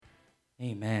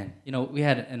Amen. We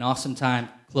had an awesome time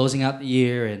closing out the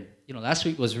year, and last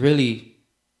week was really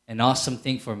an awesome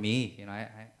thing for me. I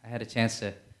had a chance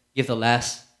to give the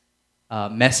last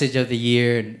message of the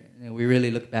year, and we really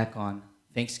look back on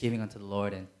Thanksgiving unto the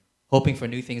Lord and hoping for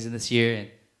new things in this year.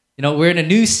 And we're in a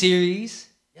new series.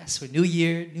 Yes, we're new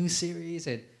year, new series,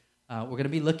 and we're going to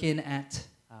be looking at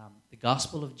the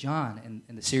Gospel of John,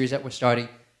 and the series that we're starting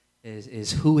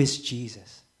is Who is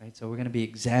Jesus? Right. So we're going to be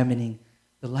examining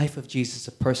the life of Jesus,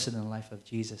 the person in the life of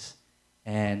Jesus.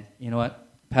 And you know what?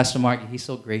 Pastor Mark, he's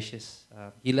so gracious.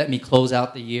 He let me close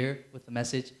out the year with the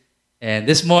message. And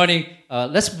this morning,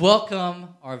 let's welcome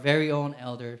our very own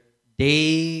elder,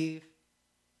 Dave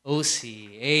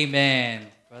Ossie. Amen.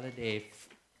 Brother Dave.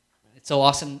 It's so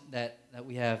awesome that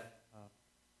we have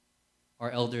our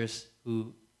elders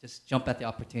who just jump at the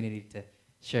opportunity to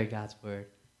share God's word.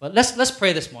 But let's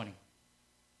pray this morning.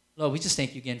 Lord, we just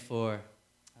thank you again for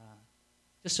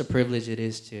just a privilege it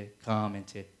is to come and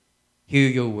to hear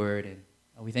your word. And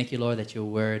we thank you, Lord, that your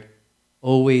word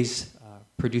always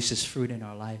produces fruit in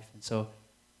our life. And so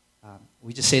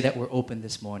we just say that we're open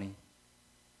this morning,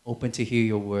 open to hear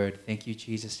your word. Thank you,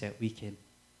 Jesus, that we can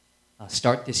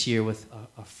start this year with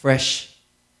a fresh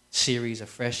series, a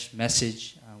fresh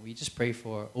message. We just pray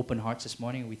for open hearts this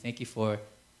morning. We thank you for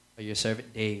your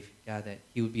servant Dave, God, that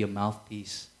he would be a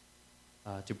mouthpiece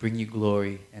to bring you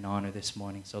glory and honor this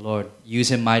morning. So, Lord, use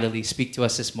him mightily. Speak to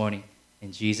us this morning.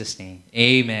 In Jesus' name,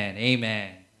 amen.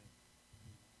 Amen.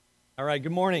 All right,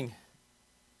 good morning.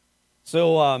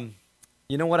 So,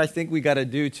 you know what I think we got to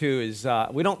do, too, is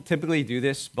we don't typically do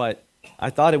this, but I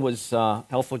thought it was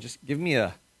helpful. Just give me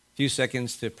a few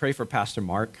seconds to pray for Pastor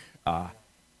Mark.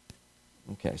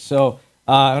 Okay, so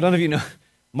I don't know if you know,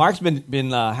 Mark's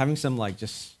been having some,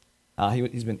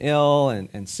 he's been ill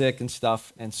and sick and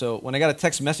stuff. And so when I got a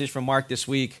text message from Mark this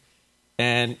week,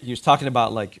 and he was talking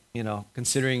about,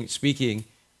 considering speaking,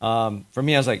 for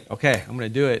me, I was like, okay, I'm going to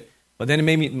do it. But then it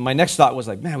made me, my next thought was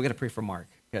like, man, we got to pray for Mark,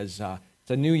 because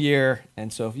it's a new year.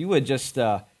 And so if you would just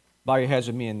bow your heads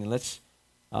with me, and let's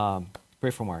pray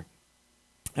for Mark.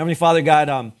 Heavenly Father,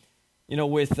 God,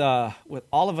 with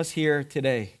all of us here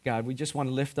today, God, we just want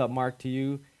to lift up Mark to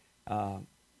you.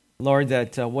 Lord,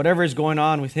 that whatever is going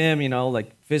on with him,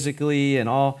 physically and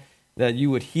all, that you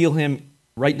would heal him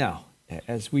right now.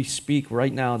 As we speak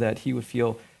right now, that he would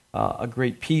feel a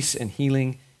great peace and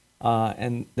healing,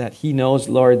 and that he knows,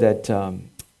 Lord, that,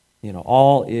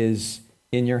 all is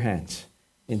in your hands.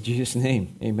 In Jesus'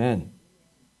 name, amen.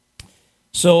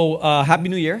 So, Happy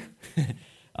New Year.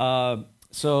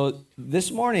 So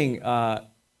this morning, I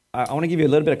want to give you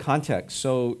a little bit of context.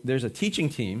 So there's a teaching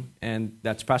team, and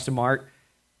that's Pastor Mark,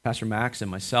 Pastor Max,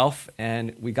 and myself,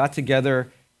 and we got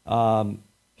together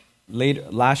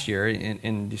late last year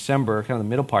in December, kind of the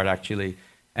middle part actually,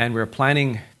 and we were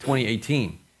planning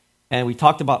 2018. And we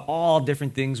talked about all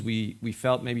different things we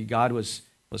felt maybe God was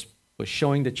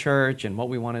showing the church and what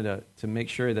we wanted to make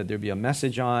sure that there'd be a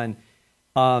message on.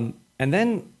 And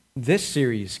then this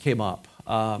series came up,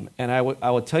 and I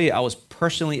would tell you I was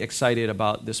personally excited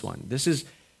about this one. This is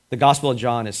the Gospel of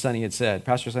John, as Sonny had said.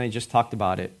 Pastor Sonny just talked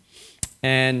about it.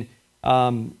 And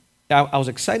I was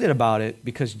excited about it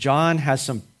because John has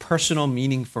some personal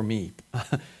meaning for me.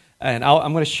 And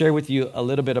I'm going to share with you a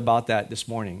little bit about that this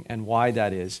morning and why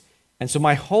that is. And so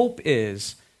my hope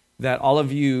is that all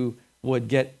of you would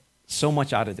get so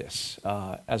much out of this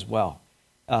as well.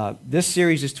 This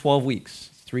series is 12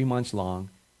 weeks, 3 months long.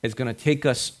 It's going to take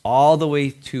us all the way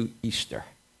to Easter.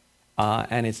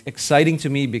 And it's exciting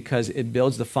to me because it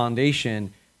builds the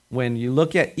foundation. When you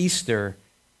look at Easter,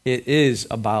 it is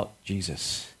about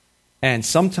Jesus. And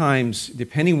sometimes,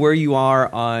 depending where you are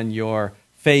on your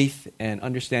faith and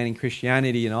understanding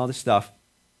Christianity and all this stuff,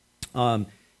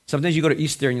 sometimes you go to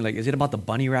Easter and you're like, is it about the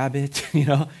bunny rabbit?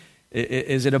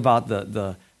 Is it about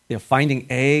the finding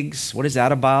eggs? What is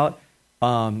that about?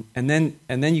 And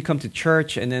then you come to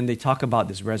church and then they talk about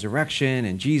this resurrection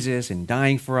and Jesus and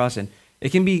dying for us. And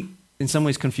it can be, in some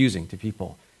ways, confusing to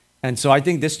people. And so I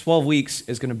think this 12 weeks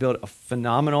is going to build a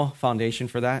phenomenal foundation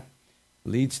for that.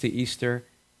 Leads to Easter.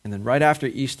 And then right after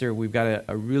Easter, we've got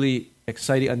a really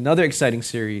another exciting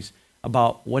series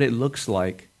about what it looks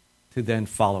like to then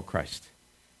follow Christ.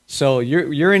 So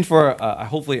you're in for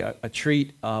hopefully a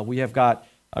treat. We have got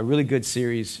a really good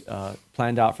series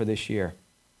planned out for this year.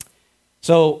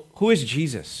 So who is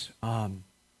Jesus? I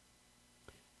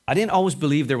didn't always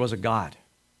believe there was a God.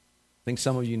 I think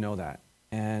some of you know that.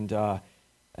 And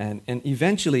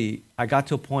eventually, I got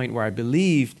to a point where I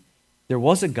believed there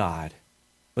was a God,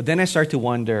 but then I started to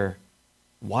wonder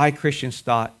why Christians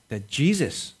thought that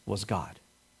Jesus was God.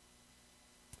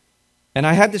 And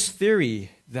I had this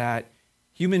theory that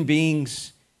human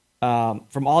beings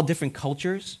from all different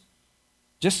cultures,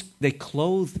 just they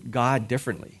clothe God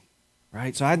differently,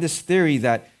 right? So I had this theory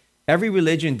that every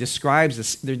religion describes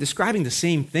this, they're describing the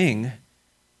same thing,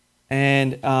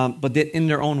 and but in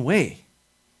their own way.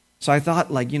 So I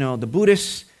thought, like, the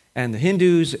Buddhists and the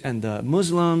Hindus and the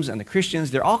Muslims and the Christians,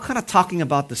 they're all kind of talking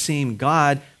about the same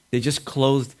God. They just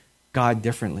clothed God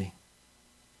differently.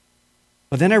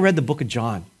 But then I read the book of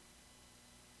John.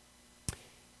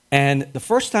 And the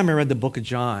first time I read the book of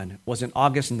John was in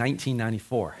August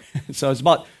 1994. So it's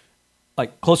about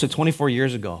close to 24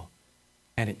 years ago.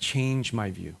 And it changed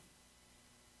my view.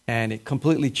 And it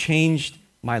completely changed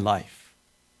my life.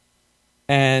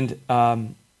 And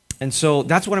so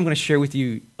that's what I'm going to share with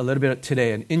you a little bit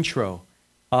today, an intro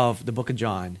of the book of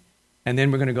John. And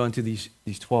then we're going to go into these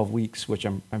 12 weeks, which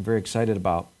I'm very excited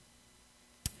about.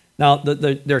 Now,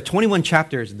 there are 21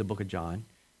 chapters in the book of John.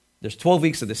 There's 12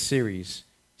 weeks of this series.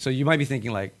 So you might be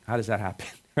thinking, how does that happen,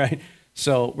 right?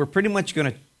 So we're pretty much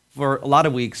going to, for a lot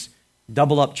of weeks,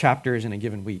 double up chapters in a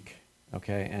given week,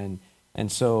 okay?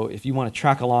 And so if you want to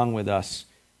track along with us,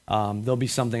 there'll be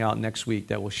something out next week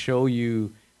that will show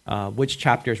you which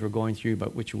chapters we're going through,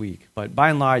 but which week. But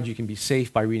by and large, you can be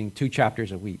safe by reading 2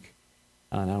 chapters a week,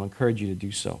 and I'll encourage you to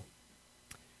do so.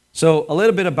 So a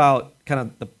little bit about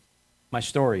kind of my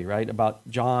story, right, about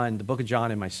John, the book of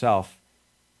John, and myself.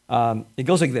 It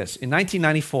goes like this. In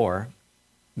 1994,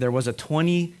 there was a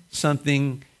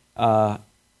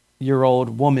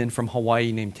 20-something-year-old woman from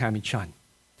Hawaii named Tammy Chun,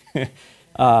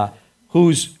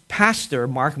 whose pastor,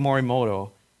 Mark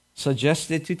Morimoto,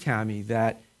 suggested to Tammy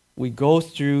that we go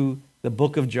through the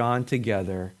book of John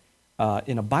together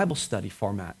in a Bible study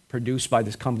format produced by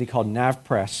this company called Nav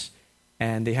Press,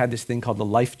 and they had this thing called the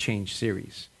Life Change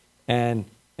series. And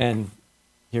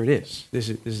here it is. This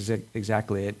is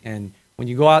exactly it. And when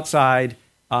you go outside,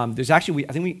 there's actually,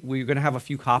 I think we're going to have a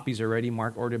few copies already.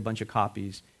 Mark ordered a bunch of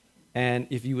copies. And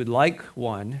if you would like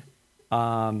one,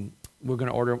 we're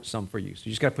going to order some for you. So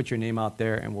you just got to put your name out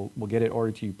there, and we'll get it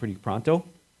ordered to you pretty pronto.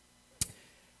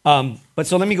 But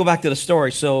so let me go back to the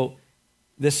story. So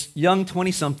this young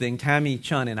 20-something, Tammy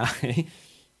Chun, and I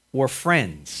were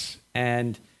friends.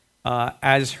 And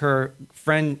as her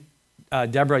friend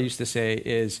Deborah used to say,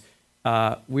 is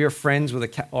we are friends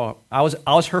with I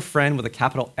was her friend with a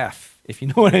capital F, if you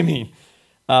know what I mean.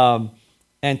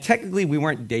 And technically we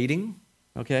weren't dating,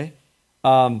 okay?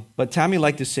 But Tammy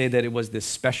liked to say that it was this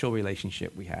special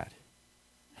relationship we had.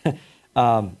 I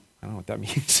don't know what that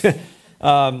means.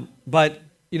 But,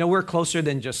 we're closer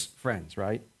than just friends,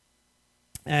 right?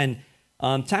 And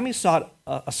Tammy sought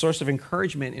a source of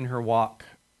encouragement in her walk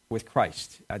with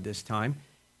Christ at this time.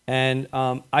 And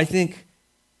I think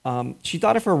she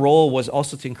thought of her role was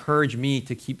also to encourage me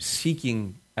to keep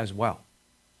seeking as well.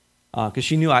 Because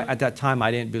she knew at that time I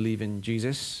didn't believe in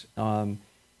Jesus. And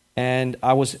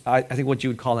I think what you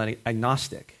would call an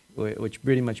agnostic, which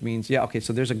pretty much means,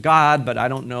 so there's a God, but I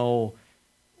don't know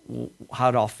how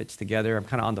it all fits together. I'm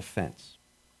kind of on the fence.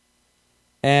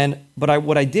 But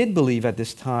what I did believe at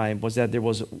this time was that there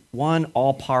was one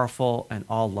all-powerful and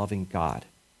all-loving God.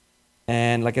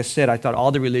 And like I said, I thought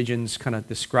all the religions kind of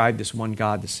describe this one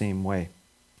God the same way.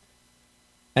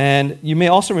 And you may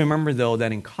also remember, though,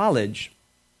 that in college,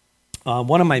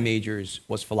 one of my majors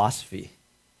was philosophy.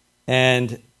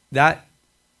 And that,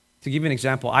 to give you an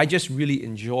example, I just really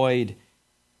enjoyed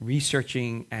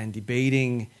researching and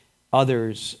debating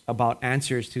others about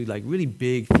answers to really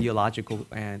big theological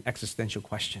and existential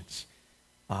questions.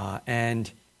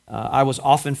 And I was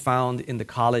often found in the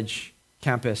college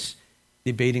campus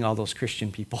debating all those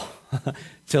Christian people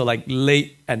till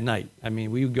late at night. I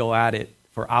mean, we would go at it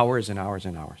for hours and hours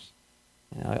and hours.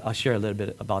 I'll share a little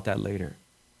bit about that later.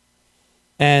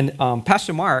 And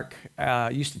Pastor Mark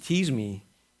used to tease me.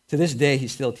 To this day, he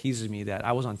still teases me that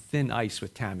I was on thin ice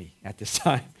with Tammy at this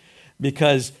time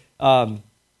because I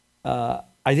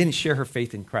didn't share her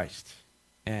faith in Christ.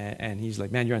 And he's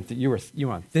like, man, you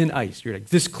were on thin ice. You're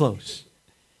this close.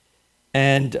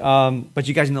 And but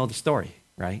you guys know the story,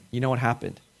 right? You know what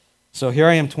happened. So here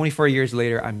I am 24 years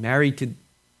later. I'm married to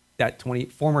that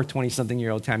former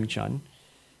 20-something-year-old Tammy Chun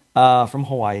from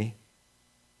Hawaii.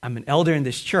 I'm an elder in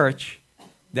this church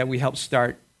that we helped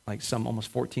start some almost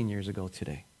 14 years ago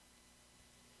today.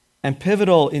 And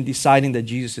pivotal in deciding that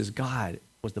Jesus is God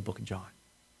was the book of John.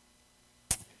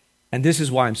 And this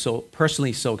is why I'm so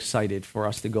personally so excited for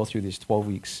us to go through these 12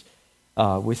 weeks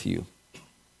with you.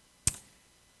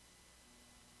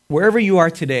 Wherever you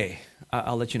are today,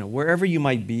 I'll let you know, wherever you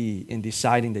might be in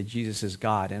deciding that Jesus is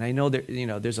God, and I know that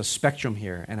there's a spectrum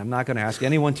here, and I'm not going to ask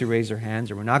anyone to raise their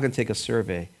hands, or we're not going to take a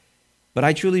survey, but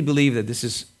I truly believe that this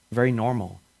is very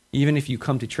normal. even if you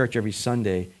come to church every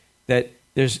Sunday, that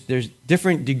there's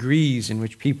different degrees in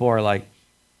which people are like,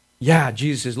 yeah,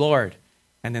 Jesus is Lord.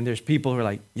 And then there's people who are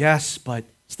like, yes, but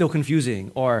still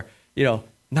confusing, or,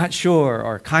 not sure,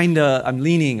 or kinda, I'm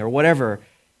leaning, or whatever.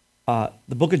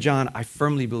 The book of John, I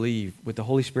firmly believe, with the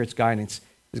Holy Spirit's guidance,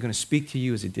 is going to speak to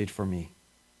you as it did for me.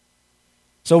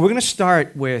 So we're going to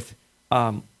start with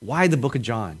why the book of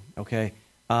John, okay?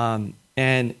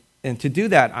 And to do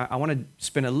that, I want to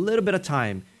spend a little bit of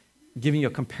time giving you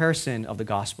a comparison of the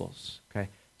Gospels, okay?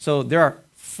 So there are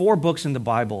 4 books in the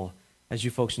Bible, as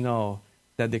you folks know,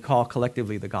 that they call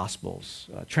collectively the Gospels,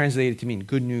 translated to mean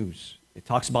good news. It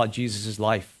talks about Jesus'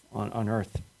 life on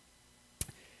earth.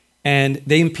 And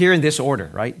they appear in this order,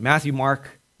 right? Matthew,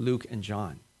 Mark, Luke, and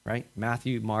John, right?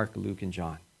 Matthew, Mark, Luke, and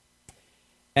John.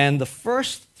 And the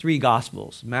first 3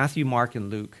 Gospels, Matthew, Mark, and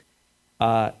Luke,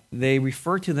 they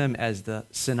refer to them as the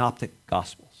synoptic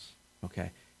Gospels,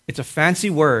 okay? It's a fancy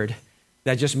word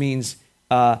that just means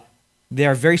they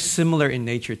are very similar in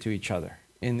nature to each other,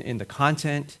 in the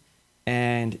content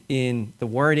and in the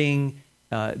wording.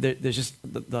 There's just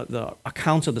the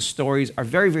accounts of the stories are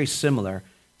very, very similar,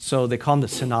 so they call them the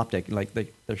synoptic, like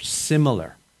they're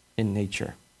similar in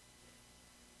nature.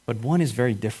 But one is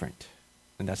very different,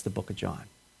 and that's the book of John.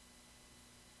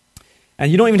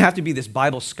 And you don't even have to be this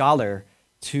Bible scholar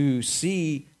to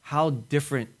see how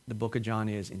different the book of John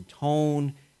is in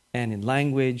tone and in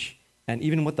language, and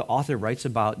even what the author writes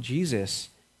about Jesus,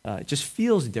 it just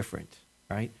feels different,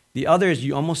 right? The others,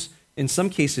 you almost, in some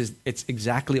cases, it's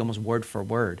exactly almost word for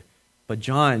word, but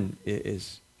John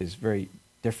is very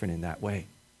different in that way.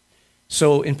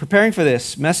 So in preparing for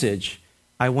this message,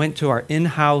 I went to our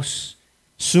in-house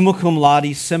summa cum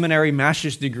laude seminary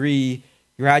master's degree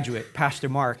graduate, Pastor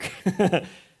Mark, and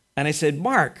I said,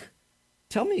 Mark,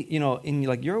 tell me, in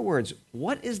like your words,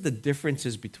 what is the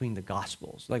differences between the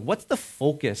Gospels? Like, what's the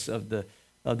focus of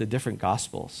the different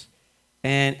Gospels?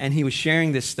 And he was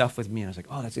sharing this stuff with me, and I was like,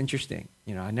 oh, that's interesting.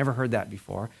 I never heard that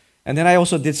before. And then I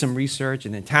also did some research,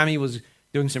 and then Tammy was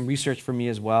doing some research for me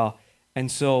as well. And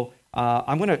so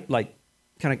I'm going to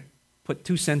kind of put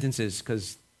 2 sentences,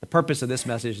 because the purpose of this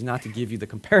message is not to give you the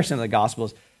comparison of the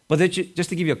Gospels, but just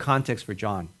to give you a context for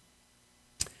John.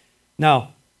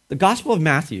 Now, the Gospel of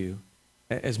Matthew,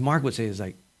 as Mark would say, is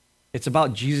it's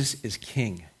about Jesus is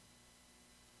king.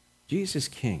 Jesus is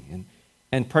king.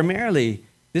 And primarily,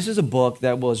 this is a book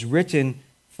that was written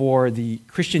for the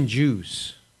Christian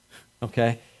Jews,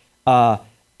 okay?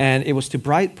 And it was to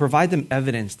provide them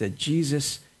evidence that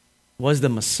Jesus was the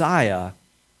Messiah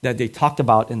that they talked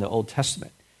about in the Old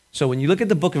Testament. So when you look at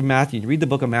the book of Matthew, you read the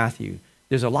book of Matthew,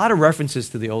 there's a lot of references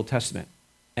to the Old Testament.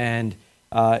 And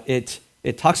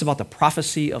it talks about the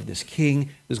prophecy of this king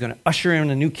who's going to usher in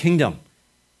a new kingdom.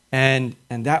 And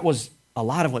that was a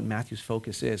lot of what Matthew's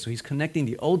focus is. So he's connecting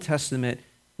the Old Testament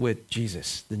with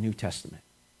Jesus, the New Testament.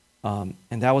 And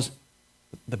that was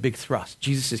the big thrust.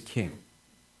 Jesus is king.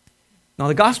 Now,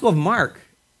 the Gospel of Mark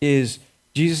is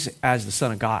Jesus as the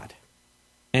Son of God.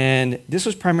 And this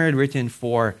was primarily written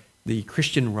for the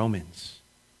Christian Romans.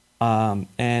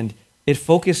 And it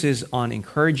focuses on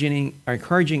encouraging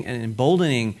and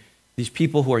emboldening these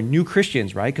people who are new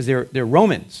Christians, right? Because they're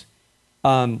Romans.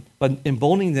 But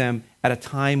emboldening them at a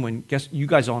time when, you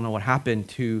guys all know what happened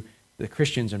to the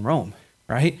Christians in Rome,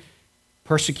 right?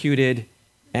 Persecuted,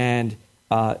 and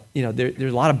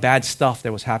there's a lot of bad stuff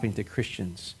that was happening to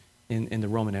Christians in the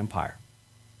Roman Empire.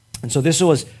 And so this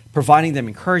was providing them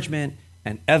encouragement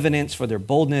and evidence for their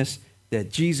boldness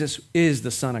that Jesus is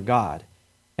the Son of God,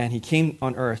 and he came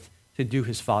on earth to do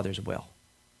his Father's will.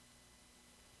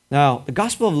 Now, the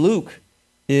Gospel of Luke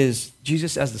is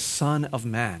Jesus as the Son of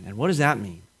Man. And what does that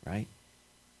mean, right?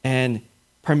 And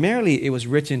primarily it was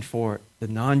written for the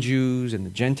non-Jews and the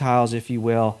Gentiles, if you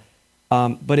will,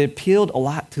 but it appealed a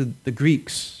lot to the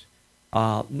Greeks.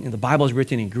 The Bible is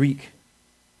written in Greek.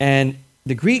 And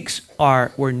the Greeks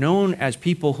were known as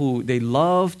people who they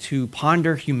love to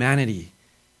ponder humanity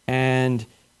and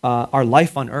our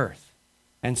life on earth.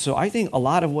 And so I think a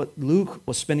lot of what Luke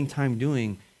was spending time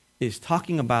doing is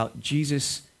talking about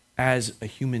Jesus as a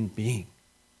human being,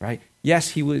 right? Yes,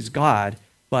 he was God,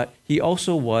 but he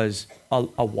also was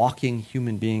a walking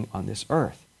human being on this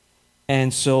earth.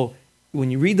 And so when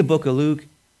you read the book of Luke,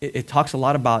 it talks a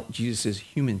lot about Jesus'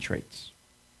 human traits.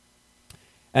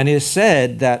 And it is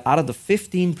said that out of the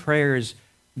 15 prayers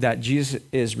that Jesus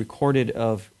is recorded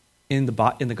of in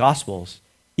the Gospels,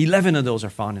 11 of those are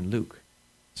found in Luke.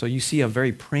 So you see a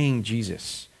very praying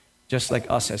Jesus, just like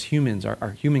us as humans.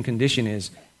 Our human condition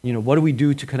is, what do we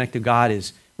do to connect to God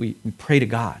is we pray to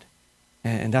God.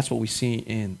 And that's what we see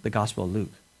in the Gospel of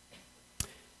Luke.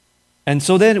 And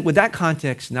so then with that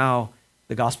context, now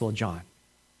the Gospel of John.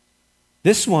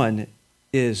 This one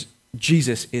is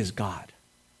Jesus is God.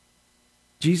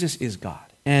 Jesus is God.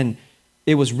 And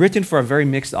it was written for a very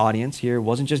mixed audience here. It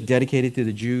wasn't just dedicated to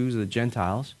the Jews or the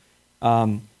Gentiles.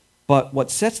 But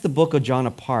what sets the book of John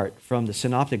apart from the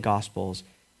Synoptic Gospels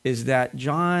is that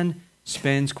John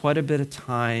spends quite a bit of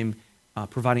time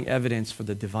providing evidence for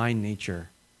the divine nature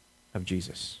of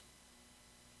Jesus.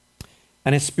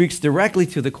 And it speaks directly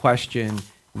to the question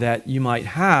that you might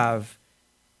have,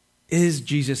 is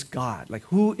Jesus God? Like,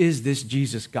 who is this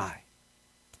Jesus guy?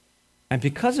 And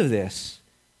because of this,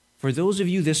 for those of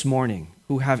you this morning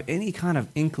who have any kind of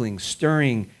inkling,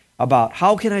 stirring about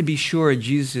how can I be sure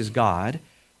Jesus is God,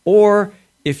 or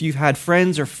if you've had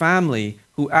friends or family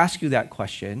who ask you that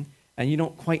question and you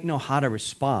don't quite know how to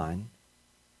respond,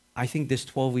 I think this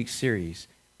 12-week series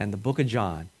and the book of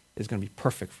John is going to be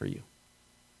perfect for you.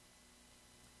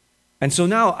 And so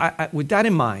now, with that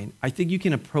in mind, I think you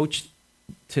can approach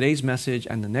today's message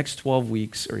and the next 12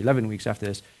 weeks or 11 weeks after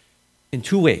this in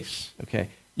two ways, okay?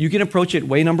 You can approach it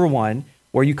way number one,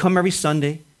 where you come every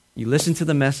Sunday, you listen to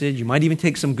the message, you might even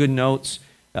take some good notes.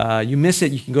 You miss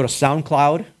it, you can go to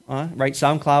SoundCloud, right?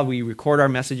 SoundCloud, we record our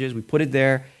messages, we put it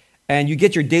there, and you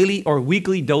get your daily or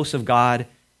weekly dose of God,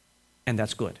 and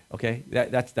that's good, okay?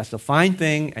 That's a fine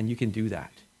thing, and you can do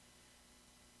that.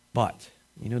 But,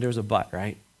 there's a but,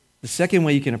 right? The second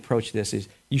way you can approach this is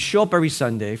you show up every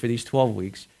Sunday for these 12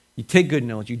 weeks, you take good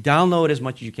notes, you download as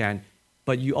much as you can,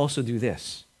 but you also do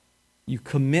this. You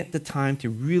commit the time to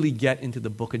really get into the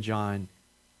book of John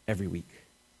every week.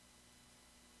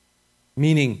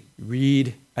 Meaning,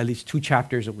 read at least 2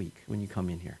 chapters a week when you come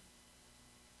in here.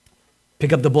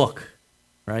 Pick up the book,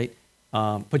 right?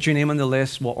 Put your name on the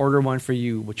list. We'll order one for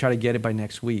you. We'll try to get it by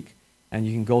next week, and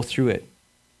you can go through it.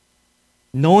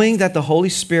 Knowing that the Holy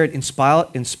Spirit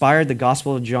inspired the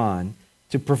Gospel of John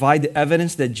to provide the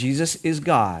evidence that Jesus is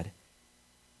God,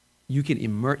 you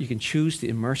can choose to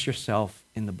immerse yourself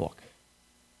in the book.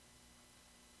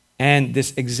 And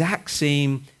this exact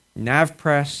same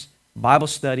NavPress Bible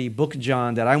study, Book of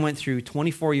John, that I went through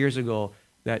 24 years ago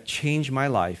that changed my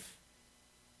life,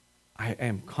 I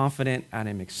am confident and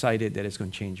I'm excited that it's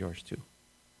going to change yours too.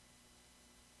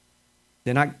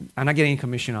 I'm not getting a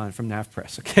commission on it from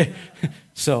NavPress, okay?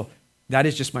 So that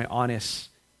is just my honest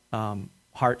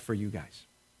heart for you guys.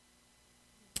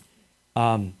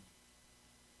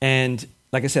 And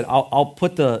like I said, I'll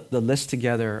put the list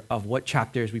together of what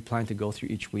chapters we plan to go through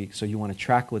each week. So you want to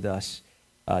track with us,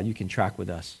 you can track with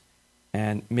us.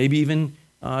 And maybe even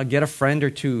get a friend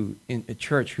or two in a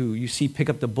church who you see pick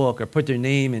up the book or put their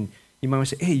name, and you might want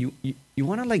to say, hey, you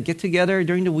want to like get together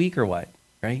during the week or what,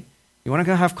 right? You want to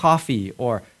go have coffee,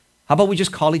 or how about we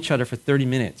just call each other for 30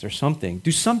 minutes or something?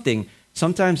 Do something.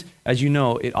 Sometimes, as you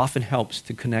know, it often helps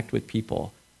to connect with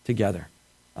people together.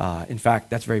 In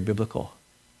fact, that's very biblical.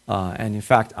 And in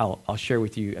fact, I'll share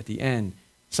with you at the end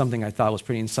something I thought was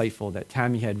pretty insightful that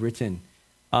Tammy had written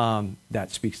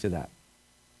that speaks to that.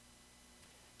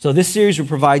 So this series will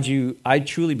provide you, I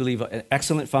truly believe, an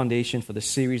excellent foundation for the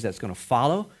series that's going to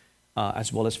follow,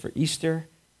 as well as for Easter,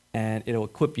 and it'll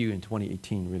equip you in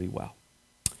 2018 really well.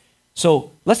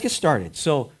 So let's get started.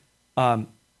 So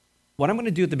what I'm going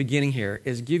to do at the beginning here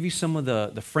is give you some of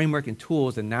the framework and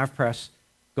tools that NavPress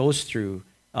goes through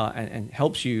and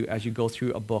helps you as you go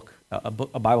through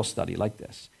a Bible study like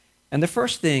this. And the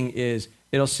first thing is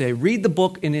it'll say, read the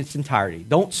book in its entirety.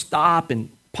 Don't stop and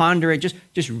ponder it.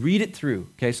 Just read it through.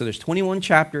 Okay, so there's 21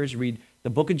 chapters. Read the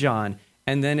book of John.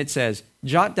 And then it says,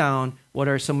 jot down what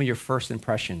are some of your first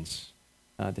impressions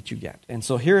that you get. And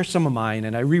so here are some of mine.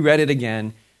 And I reread it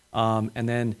again. And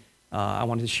then I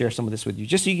wanted to share some of this with you,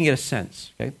 just so you can get a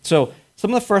sense. Okay, so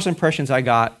some of the first impressions I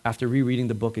got after rereading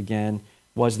the book again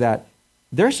was that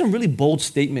there are some really bold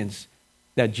statements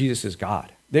that Jesus is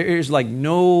God. There is like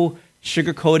no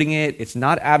sugarcoating it. It's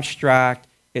not abstract.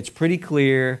 It's pretty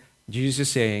clear. Jesus is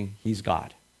saying he's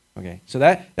God. Okay, so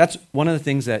that's one of the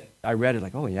things that I read.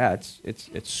 Like, oh yeah, it's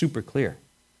super clear.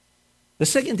 The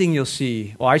second thing you'll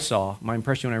see, I saw, my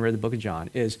impression when I read the book of John,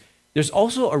 is there's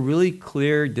also a really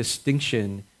clear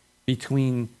distinction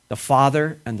between the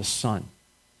Father and the Son.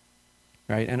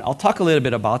 Right, and I'll talk a little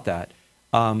bit about that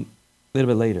a little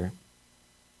bit later.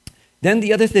 Then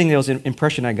the other thing that was an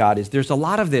impression I got is there's a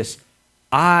lot of this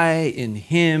I in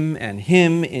him and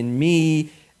him in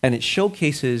me, and it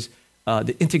showcases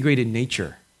the integrated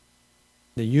nature,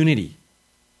 the unity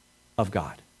of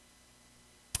God.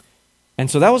 And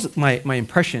so that was my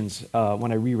impressions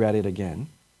when I reread it again.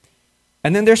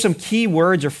 And then there's some key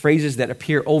words or phrases that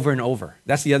appear over and over.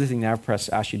 That's the other thing NavPress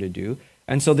asks you to do.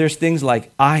 And so there's things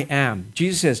like, I am.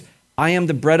 Jesus says, I am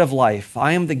the bread of life.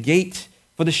 I am the gate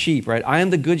for the sheep, right? I am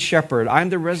the good shepherd. I am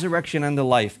the resurrection and the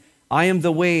life. I am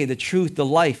the way, the truth, the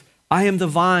life. I am the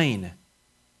vine.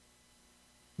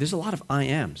 There's a lot of I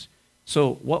ams.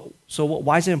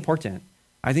 Why is it important?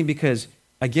 I think because,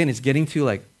 again, it's getting to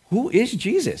like, who is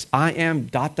Jesus? I am ...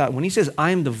 When he says,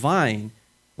 I am the vine,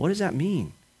 what does that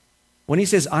mean? When he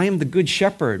says, I am the good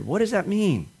shepherd, what does that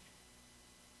mean?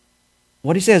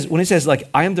 When he says, like,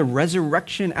 I am the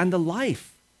resurrection and the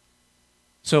life.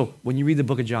 So when you read the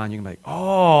book of John, you're going to be like,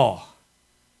 oh,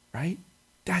 right?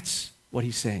 That's what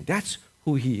he's saying. That's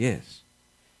who he is.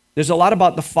 There's a lot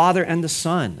about the Father and the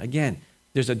Son. Again,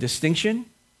 there's a distinction,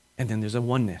 and then there's a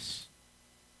oneness.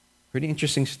 Pretty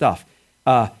interesting stuff.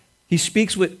 He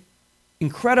speaks with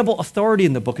incredible authority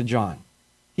in the book of John.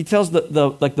 He tells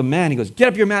the man, he goes, get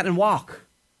up your mat and walk.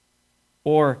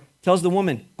 Or tells the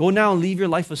woman, go now and leave your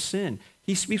life of sin.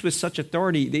 He speaks with such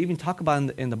authority. They even talk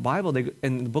about in the Bible,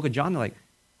 in the book of John, they're like,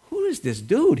 who is this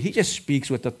dude? He just speaks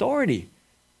with authority.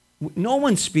 No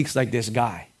one speaks like this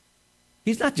guy.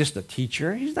 He's not just a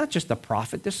teacher. He's not just a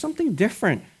prophet. There's something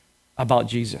different about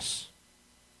Jesus.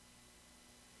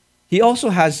 He also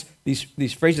has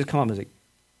these phrases come up as like,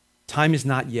 time is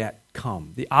not yet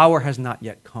come. The hour has not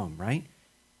yet come, right?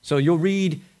 So you'll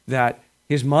read that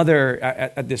his mother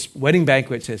at this wedding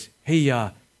banquet says, hey,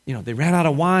 they ran out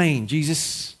of wine,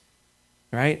 Jesus,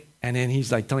 right? And then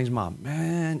he's like telling his mom,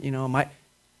 man, my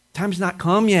time's not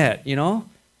come yet, Well,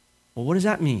 what does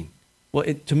that mean? Well,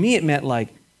 to me, it meant like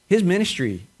his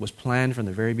ministry was planned from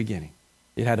the very beginning.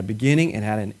 It had a beginning, it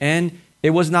had an end.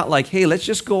 It was not like, hey, let's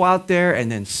just go out there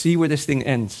and then see where this thing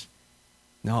ends.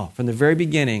 No, from the very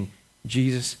beginning,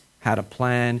 Jesus had a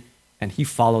plan and he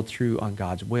followed through on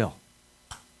God's will.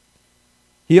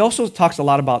 He also talks a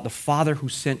lot about the Father who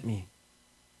sent me.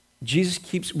 Jesus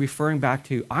keeps referring back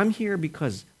to, I'm here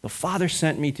because the Father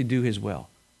sent me to do his will.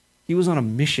 He was on a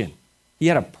mission. He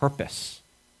had a purpose.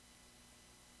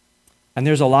 And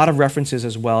there's a lot of references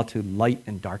as well to light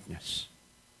and darkness.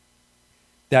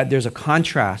 That there's a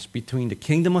contrast between the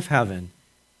kingdom of heaven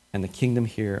and the kingdom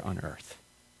here on earth.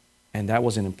 And that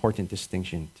was an important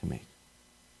distinction to make.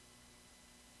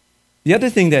 The other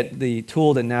thing that the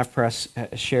tool that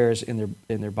NavPress shares in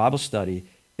their Bible study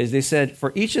is they said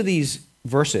for each of these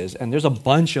verses, and there's a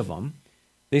bunch of them,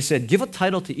 they said give a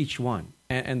title to each one.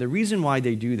 And the reason why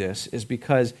they do this is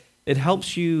because it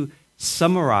helps you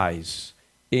summarize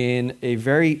in a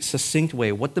very succinct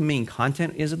way what the main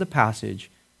content is of the passage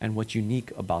and what's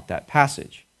unique about that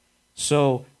passage.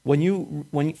 So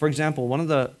when for example, one of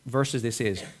the verses they say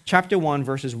is chapter 1,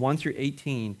 verses 1 through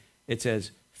 18, it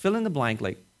says, fill in the blank,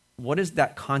 like, what is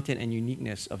that content and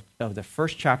uniqueness of the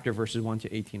first chapter, verses 1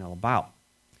 to 18 all about?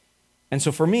 And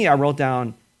so for me, I wrote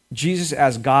down, Jesus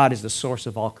as God is the source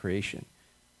of all creation.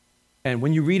 And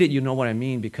when you read it, you know what I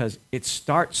mean, because it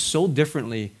starts so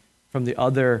differently from the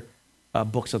other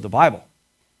books of the Bible.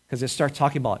 Because it starts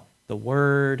talking about the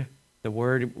Word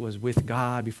was with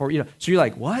God before, So you're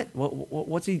like, what?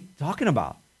 What's he talking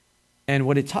about? And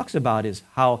what it talks about is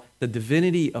how the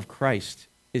divinity of Christ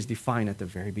is defined at the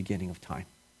very beginning of time.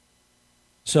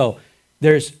 So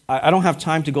I don't have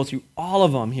time to go through all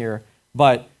of them here,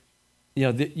 but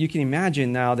you can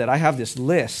imagine now that I have this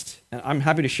list, and I'm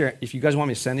happy to share. If you guys want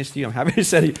me to send this to you, I'm happy to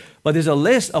send it. But there's a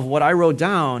list of what I wrote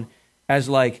down as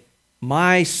like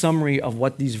my summary of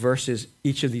what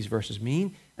each of these verses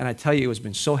mean. And I tell you, it has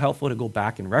been so helpful to go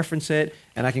back and reference it.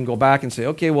 And I can go back and say,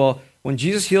 okay, well, when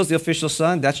Jesus heals the official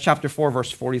son, that's chapter 4,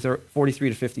 verse 43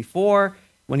 to 54.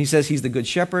 When he says he's the good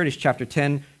shepherd, it's chapter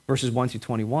 10, verses 1 to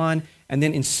 21. And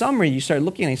then in summary, you start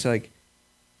looking and it's like,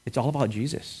 it's all about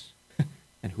Jesus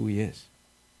and who he is.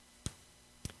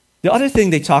 The other thing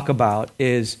they talk about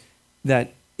is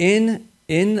that in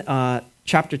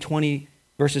chapter 20,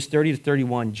 verses 30 to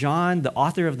 31, John, the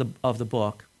author of the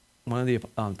book, one of the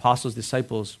apostles'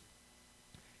 disciples,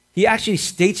 he actually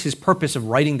states his purpose of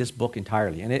writing this book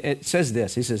entirely. And it says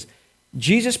this. He says,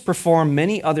 Jesus performed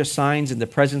many other signs in the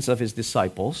presence of his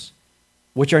disciples,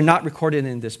 which are not recorded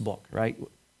in this book, right?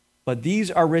 But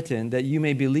these are written that you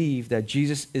may believe that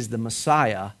Jesus is the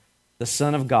Messiah, the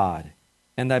Son of God,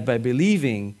 and that by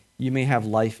believing you may have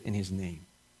life in his name.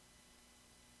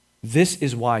 This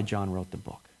is why John wrote the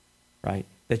book, right?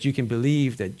 That you can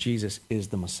believe that Jesus is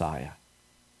the Messiah.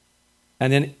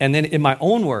 And then in my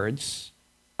own words,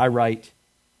 I write,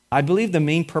 I believe the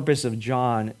main purpose of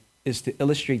John is to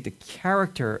illustrate the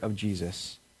character of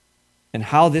Jesus and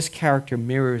how this character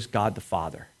mirrors God the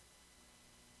Father.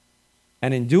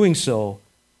 And in doing so,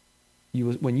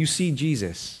 when you see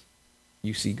Jesus,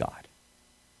 you see God.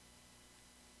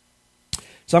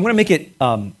 So I'm going to make it,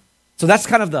 so that's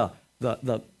kind of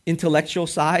the intellectual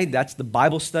side. That's the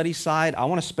Bible study side. I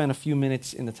want to spend a few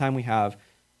minutes in the time we have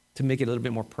to make it a little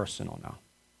bit more personal now.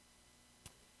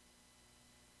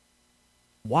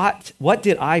 What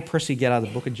did I personally get out of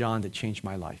the book of John that changed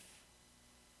my life?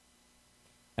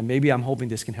 And maybe I'm hoping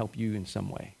this can help you in some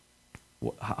way.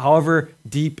 However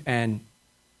deep and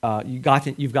you've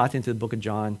gotten into the book of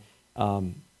John,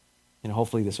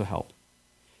 hopefully this will help.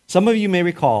 Some of you may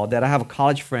recall that I have a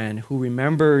college friend who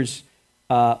remembers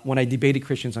when I debated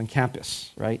Christians on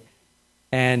campus, right?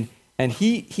 And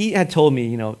he had told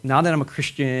me, now that I'm a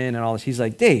Christian and all this, he's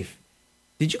like, Dave,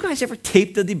 did you guys ever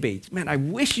tape the debates? Man, I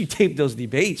wish you taped those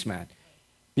debates, man.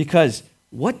 Because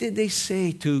what did they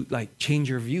say to change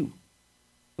your view?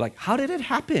 How did it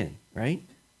happen, right?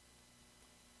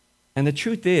 And the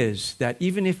truth is that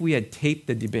even if we had taped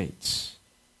the debates,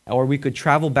 or we could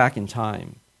travel back in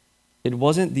time, it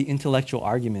wasn't the intellectual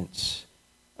arguments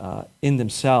in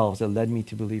themselves that led me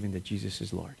to believing that Jesus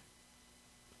is Lord.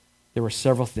 There were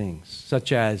several things,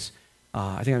 such as,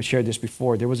 I think I've shared this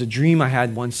before, there was a dream I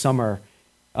had one summer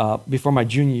before my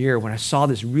junior year when I saw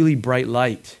this really bright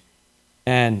light.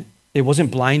 And it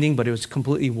wasn't blinding, but it was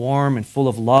completely warm and full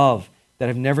of love that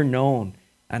I've never known.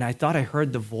 And I thought I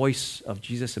heard the voice of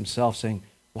Jesus himself saying,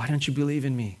 why don't you believe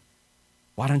in me?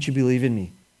 Why don't you believe in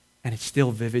me? And it's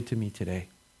still vivid to me today.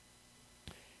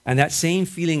 And that same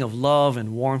feeling of love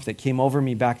and warmth that came over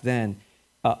me back then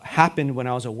happened when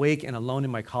I was awake and alone in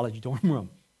my college dorm room.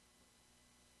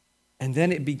 And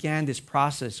then it began this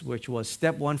process, which was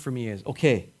step one for me is,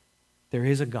 okay, there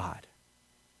is a God.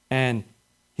 And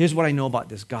here's what I know about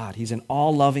this God. He's an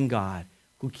all-loving God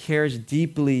who cares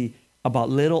deeply about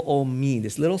little old me,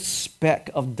 this little speck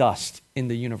of dust in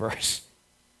the universe.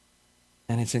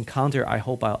 And it's an encounter I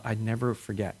hope I'd never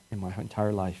forget in my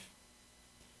entire life.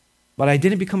 But I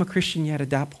didn't become a Christian yet at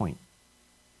that point.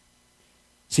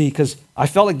 See, because I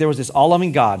felt like there was this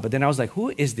all-loving God, but then I was like,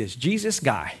 who is this Jesus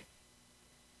guy?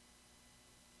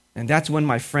 And that's when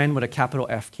my friend with a capital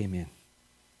F came in.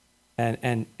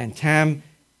 And Tam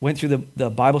went through the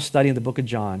Bible study in the book of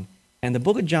John. And the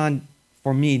book of John,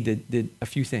 for me, did a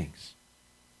few things.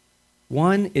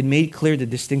 One, it made clear the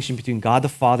distinction between God the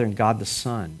Father and God the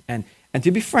Son. And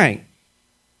to be frank,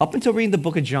 up until reading the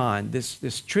book of John,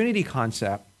 this Trinity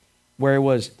concept, where it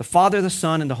was the Father, the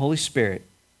Son, and the Holy Spirit,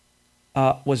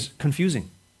 was confusing.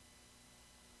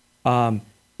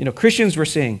 Christians were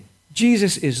saying,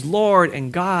 Jesus is Lord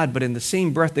and God, but in the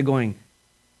same breath they're going,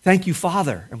 thank you,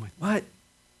 Father. I'm like, what?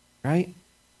 Right?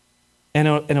 And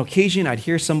on an occasion, I'd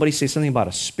hear somebody say something about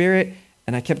a spirit,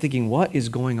 and I kept thinking, what is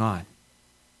going on?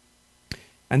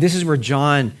 And this is where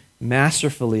John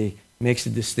masterfully makes the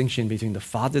distinction between the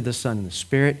Father, the Son, and the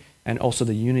Spirit, and also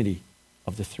the unity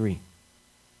of the three.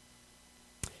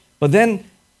 But then,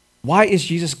 why is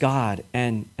Jesus God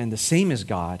and the same as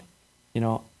God,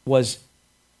 was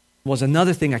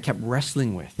another thing I kept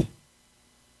wrestling with.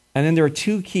 And then there are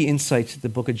two key insights to the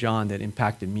book of John that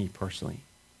impacted me personally.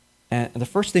 And the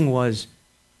first thing was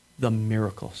the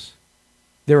miracles.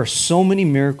 There are so many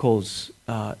miracles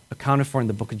accounted for in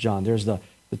the book of John. There's the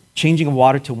changing of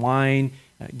water to wine,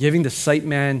 giving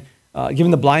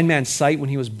the blind man sight when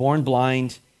he was born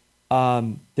blind.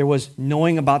 There was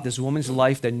knowing about this woman's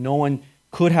life that no one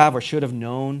could have or should have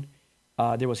known.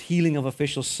 There was healing of a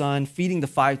official's son, feeding the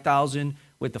 5,000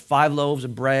 with the 5 loaves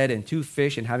of bread and 2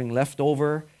 fish and having left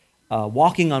over,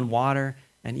 walking on water,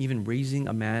 and even raising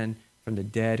a man from the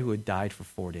dead who had died for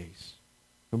 4 days,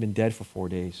 who had been dead for 4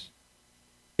 days.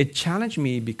 It challenged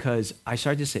me because I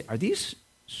started to say, are these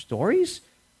stories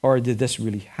or did this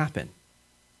really happen?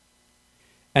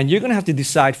 And you're going to have to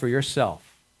decide for yourself.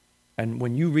 And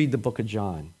when you read the book of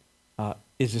John,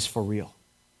 is this for real?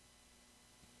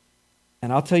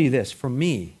 And I'll tell you this, for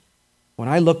me, when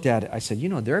I looked at it, I said,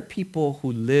 there are people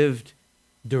who lived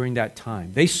during that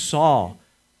time. They saw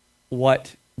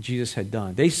what Jesus had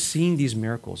done. They seen these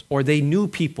miracles, or they knew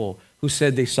people who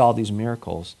said they saw these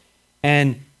miracles.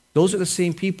 And those are the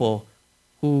same people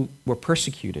who were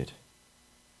persecuted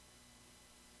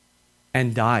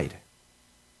and died.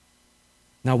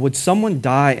 Now, would someone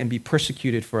die and be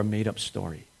persecuted for a made-up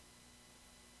story?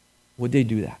 Would they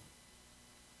do that?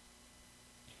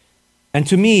 And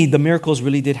to me, the miracles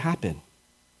really did happen.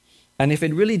 And if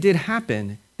it really did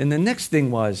happen, then the next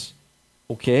thing was,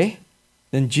 okay,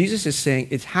 then Jesus is saying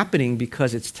it's happening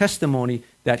because it's testimony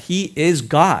that he is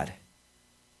God.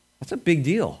 That's a big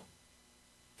deal.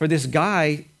 For this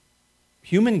guy,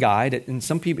 human guy, and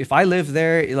some people, if I live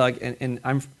there, and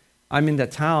I'm in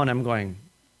that town, I'm going,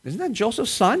 isn't that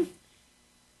Joseph's son?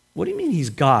 What do you mean he's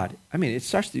God? I mean,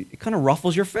 it kind of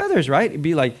ruffles your feathers, right? It'd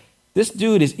be like, this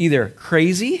dude is either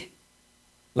crazy,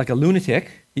 like a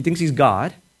lunatic, he thinks he's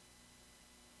God,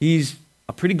 he's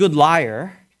a pretty good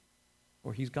liar,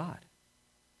 or he's God.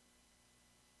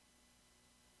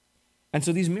 And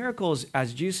so these miracles,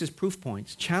 as Jesus' proof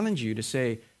points, challenge you to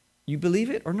say, you believe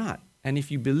it or not? And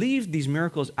if you believe these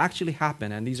miracles actually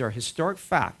happen, and these are historic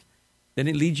fact, then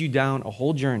it leads you down a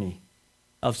whole journey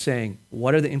of saying,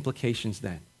 what are the implications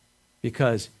then?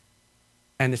 Because,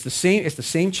 and it's the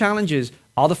same challenges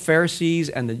all the Pharisees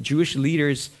and the Jewish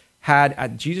leaders had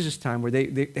at Jesus' time, where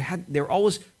they were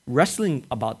always wrestling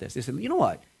about this. They said, you know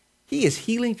what? He is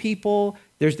healing people.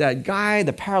 There's that guy,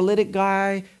 the paralytic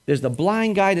guy. There's the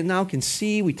blind guy that now can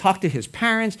see. We talked to his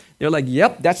parents. They're like,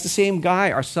 yep, that's the same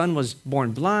guy. Our son was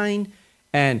born blind.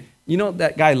 And you know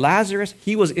that guy Lazarus,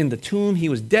 he was in the tomb. He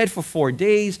was dead for 4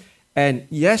 days. And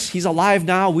yes, he's alive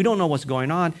now. We don't know what's going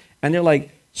on. And they're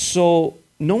like, so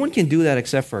no one can do that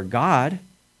except for God.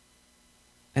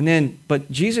 And then,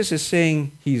 but Jesus is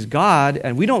saying he's God,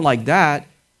 and we don't like that.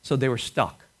 So they were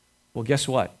stuck. Well, guess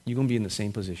what? You're going to be in the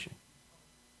same position.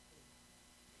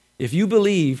 If you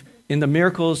believe in the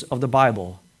miracles of the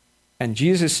Bible, and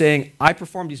Jesus is saying, I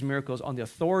perform these miracles on the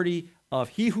authority of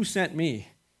he who sent me,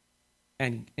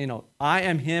 and I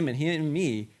am him and he and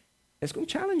me, it's going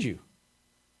to challenge you.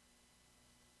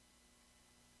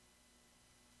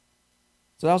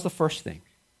 So that was the first thing.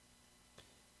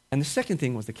 And the second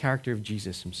thing was the character of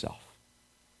Jesus himself.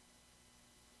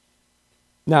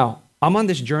 Now, I'm on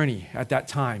this journey at that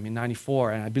time in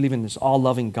 94, and I believe in this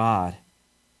all-loving God.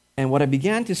 And what I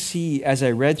began to see as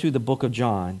I read through the book of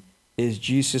John is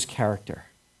Jesus' character.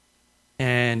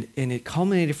 And it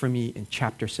culminated for me in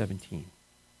chapter 17.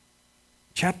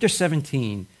 Chapter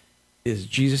 17 is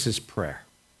Jesus' prayer.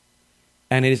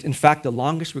 And it is, in fact, the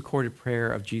longest recorded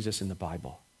prayer of Jesus in the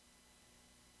Bible.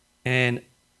 And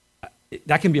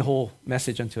that can be a whole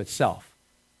message unto itself.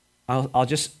 I'll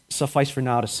just suffice for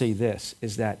now to say this,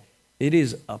 is that it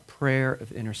is a prayer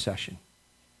of intercession,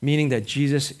 meaning that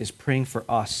Jesus is praying for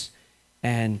us.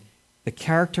 And the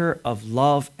character of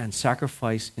love and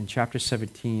sacrifice in chapter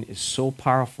 17 is so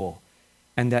powerful,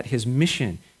 and that his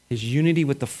mission, his unity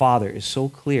with the Father is so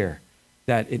clear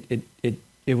that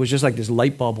it was just like this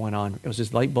light bulb went on. It was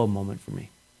this light bulb moment for me.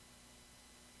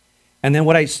 And then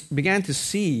what I began to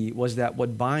see was that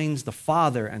what binds the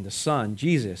Father and the Son,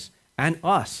 Jesus, and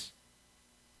us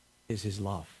is his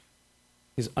love,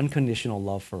 his unconditional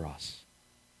love for us.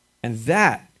 And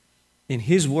that, in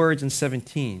his words in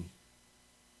 17,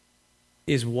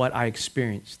 is what I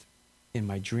experienced in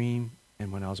my dream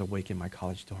and when I was awake in my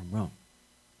college dorm room.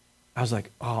 I was like,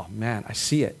 oh man, I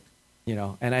see it,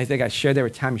 And I think I shared that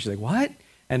with Tammy. She's like, what?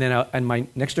 And then and my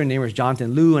next door neighbor is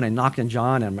Jonathan Liu, and I knocked on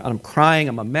John, and I'm crying,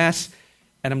 I'm a mess.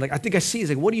 And I'm like, I think I see. He's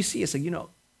like, what do you see? It's like,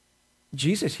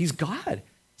 Jesus, he's God.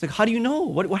 It's like, how do you know?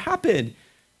 What happened?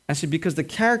 I said, because the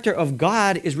character of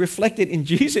God is reflected in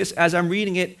Jesus as I'm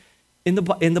reading it in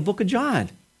the book of John.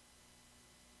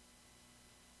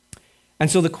 And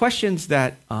so the questions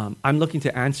that I'm looking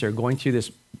to answer going through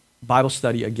this Bible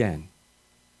study again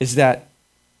is that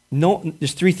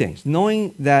there's three things.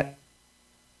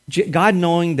 God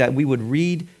knowing that we would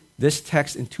read this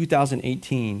text in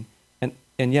 2018,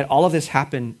 and yet all of this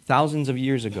happened thousands of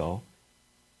years ago.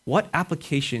 What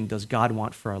application does God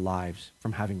want for our lives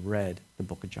from having read the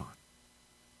book of John?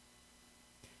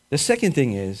 The second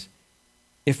thing is,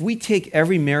 if we take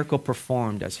every miracle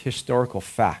performed as historical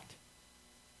fact,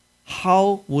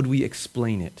 how would we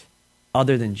explain it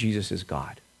other than Jesus is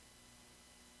God?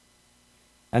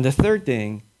 And the third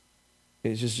thing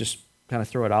is just kind of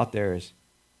throw it out there is,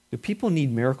 do people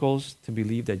need miracles to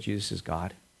believe that Jesus is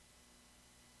God?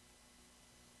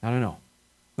 I don't know.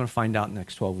 I'm going to find out in the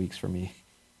next 12 weeks for me.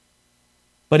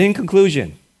 But in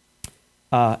conclusion,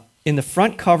 in the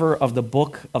front cover of the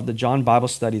book of the John Bible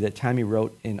study that Tammy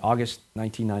wrote in August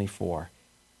 1994,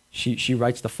 she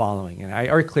writes the following. And I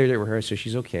already cleared it with her, so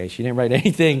she's okay. She didn't write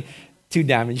anything too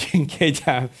damaging,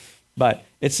 K-Tam. But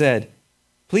it said,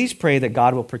 please pray that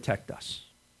God will protect us.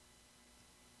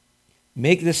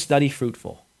 Make this study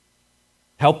fruitful.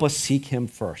 Help us seek him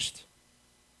first.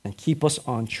 And keep us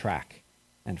on track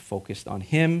and focused on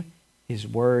him, his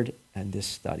word, and this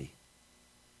study.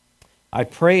 I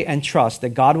pray and trust that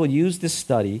God will use this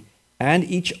study and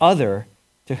each other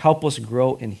to help us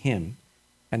grow in him.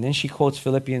 And then she quotes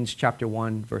Philippians chapter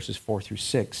 1, verses 4 through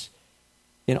 6.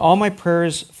 In all my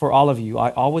prayers for all of you,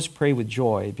 I always pray with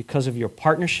joy because of your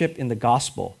partnership in the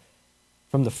gospel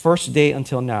from the first day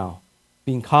until now,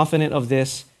 being confident of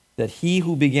this, that he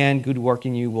who began good work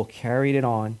in you will carry it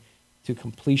on to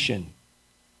completion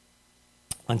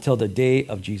until the day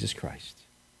of Jesus Christ.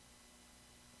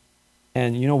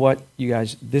 And you know what, you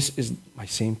guys? This is my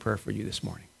same prayer for you this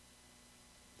morning.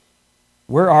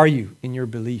 Where are you in your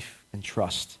belief and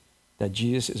trust that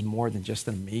Jesus is more than just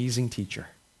an amazing teacher,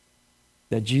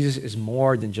 that Jesus is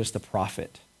more than just a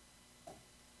prophet,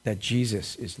 that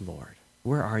Jesus is Lord.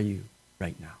 Where are you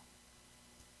right now?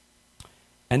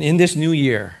 And in this new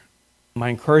year, my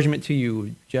encouragement to you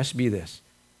would just be this.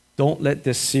 Don't let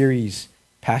this series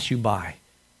pass you by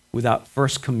without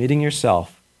first committing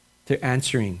yourself to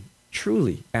answering,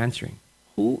 truly answering,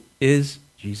 who is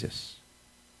Jesus?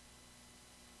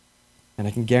 And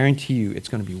I can guarantee you it's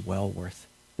going to be well worth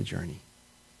the journey.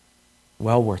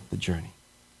 Well worth the journey.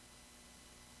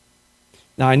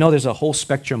 Now, I know there's a whole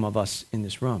spectrum of us in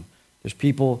this room. There's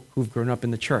people who've grown up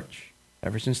in the church.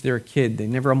 Ever since they were a kid, they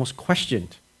never almost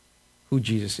questioned who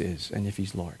Jesus is and if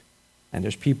he's Lord. And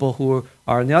there's people who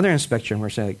are on the other end of the spectrum who are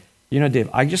saying, you know, Dave,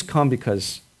 I just come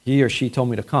because he or she told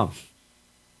me to come.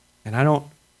 And I don't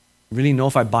really know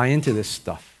if I buy into this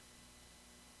stuff.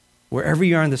 Wherever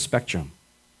you are on the spectrum,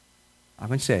 I'm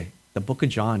going to say the book of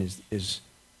John is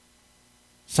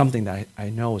something that I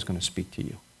know is going to speak to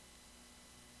you.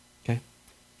 Okay?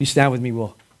 If you stand with me,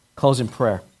 we'll close in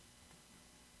prayer.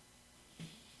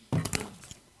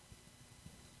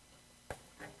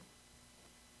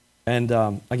 And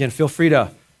again, feel free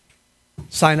to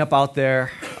sign up out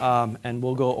there, and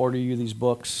we'll go order you these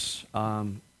books.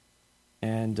 And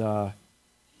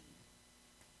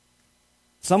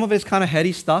some of it's kind of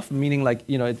heady stuff, meaning like,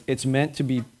 you know, it's meant to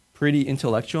be pretty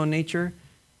intellectual in nature.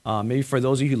 Maybe for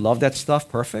those of you who love that stuff,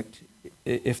 perfect.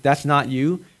 If that's not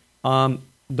you,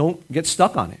 don't get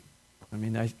stuck on it. I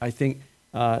mean, I think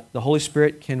the Holy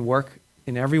Spirit can work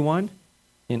in everyone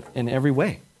in every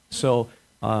way. So,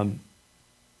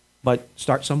 but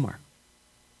start somewhere.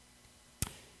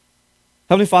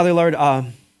 Heavenly Father, Lord,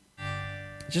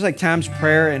 just like Tam's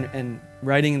prayer and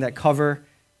writing that cover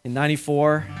in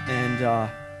 94, and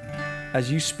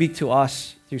as you speak to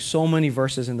us through so many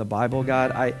verses in the Bible,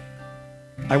 God,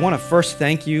 I want to first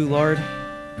thank you, Lord.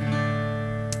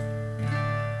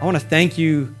 I want to thank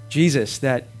you, Jesus,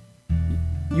 that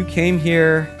you came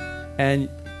here and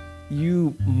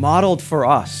you modeled for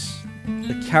us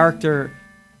the character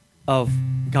of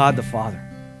God the Father.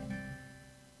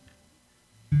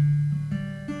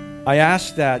 I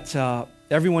ask that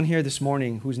everyone here this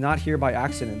morning who's not here by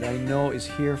accident, that I know is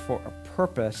here for a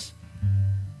purpose,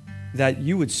 that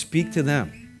you would speak to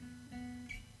them.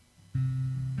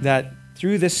 That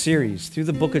through this series, through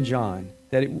the book of John,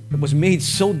 that it was made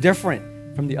so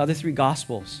different from the other three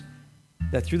Gospels,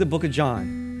 that through the book of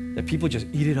John, that people just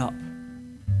eat it up.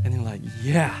 And they're like,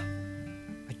 yeah,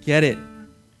 I get it.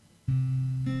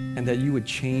 And that you would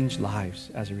change lives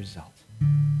as a result.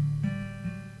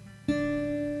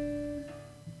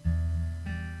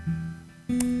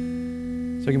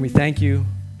 So again, we thank you,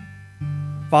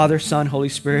 Father, Son, Holy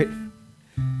Spirit.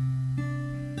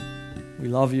 We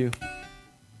love you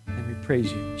and we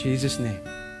praise you. In Jesus' name,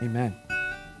 amen.